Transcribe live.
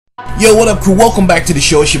Yo, what up, crew? Welcome back to the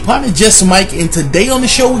show. It's your partner, Just Mike, and today on the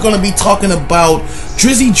show we're going to be talking about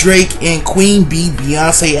Drizzy Drake and Queen Bee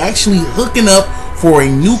Beyonce actually hooking up for a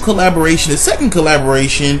new collaboration, a second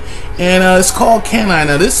collaboration, and it's called Can I.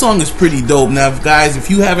 Now, this song is pretty dope. Now, guys, if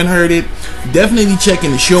you haven't heard it, definitely check in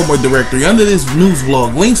the show more directory under this news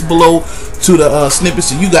vlog. Links below to the snippets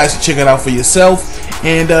so you guys can check it out for yourself.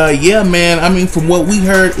 And yeah, man, I mean, from what we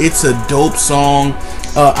heard, it's a dope song.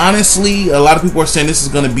 Honestly, a lot of people are saying this is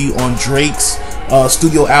going to be on Drake's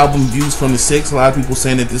studio album Views from the Six. A lot of people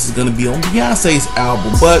saying that this is going to be on Beyonce's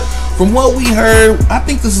album, but from what we heard, I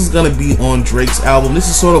think this is going to be on Drake's album. This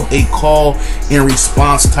is sort of a call and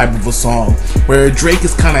response type of a song where Drake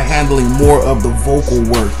is kind of handling more of the vocal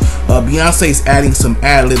work. Beyonce is adding some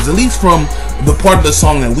ad-libs, at least from the part of the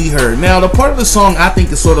song that we heard. Now, the part of the song I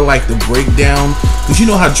think is sort of like the breakdown, because you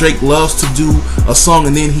know how Drake loves to do a song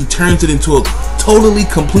and then he turns it into a totally,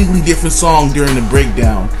 completely different song during the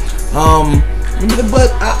breakdown. But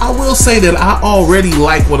I will say that I already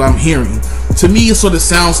like what I'm hearing. To me, it sort of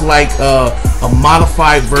sounds like a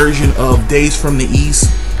modified version of Days from the East.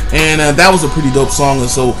 And that was a pretty dope song, and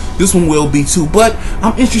so this one will be too. But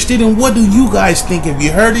I'm interested in, what do you guys think? Have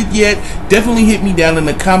you heard it yet? Definitely hit me down in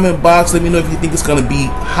the comment box. Let me know if you think it's going to be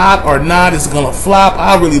hot or not. Is it going to flop?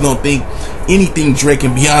 I really don't think anything Drake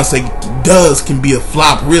and Beyonce does can be a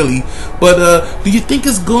flop, really. But do you think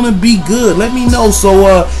it's going to be good? Let me know.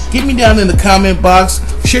 So get me down in the comment box.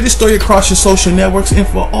 Share this story across your social networks. And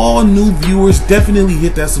for all new viewers, definitely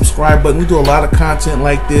hit that subscribe button. We do a lot of content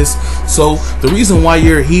like this. So the reason why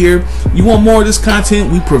you're here, you want more of this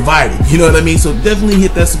content, we provide it. You know what I mean? So definitely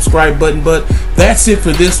hit that subscribe button. But that's it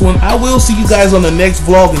for this one. I will see you guys on the next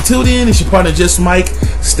vlog. Until then, it's your partner, Just Mike.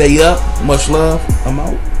 Stay up. Much love. I'm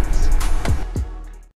out.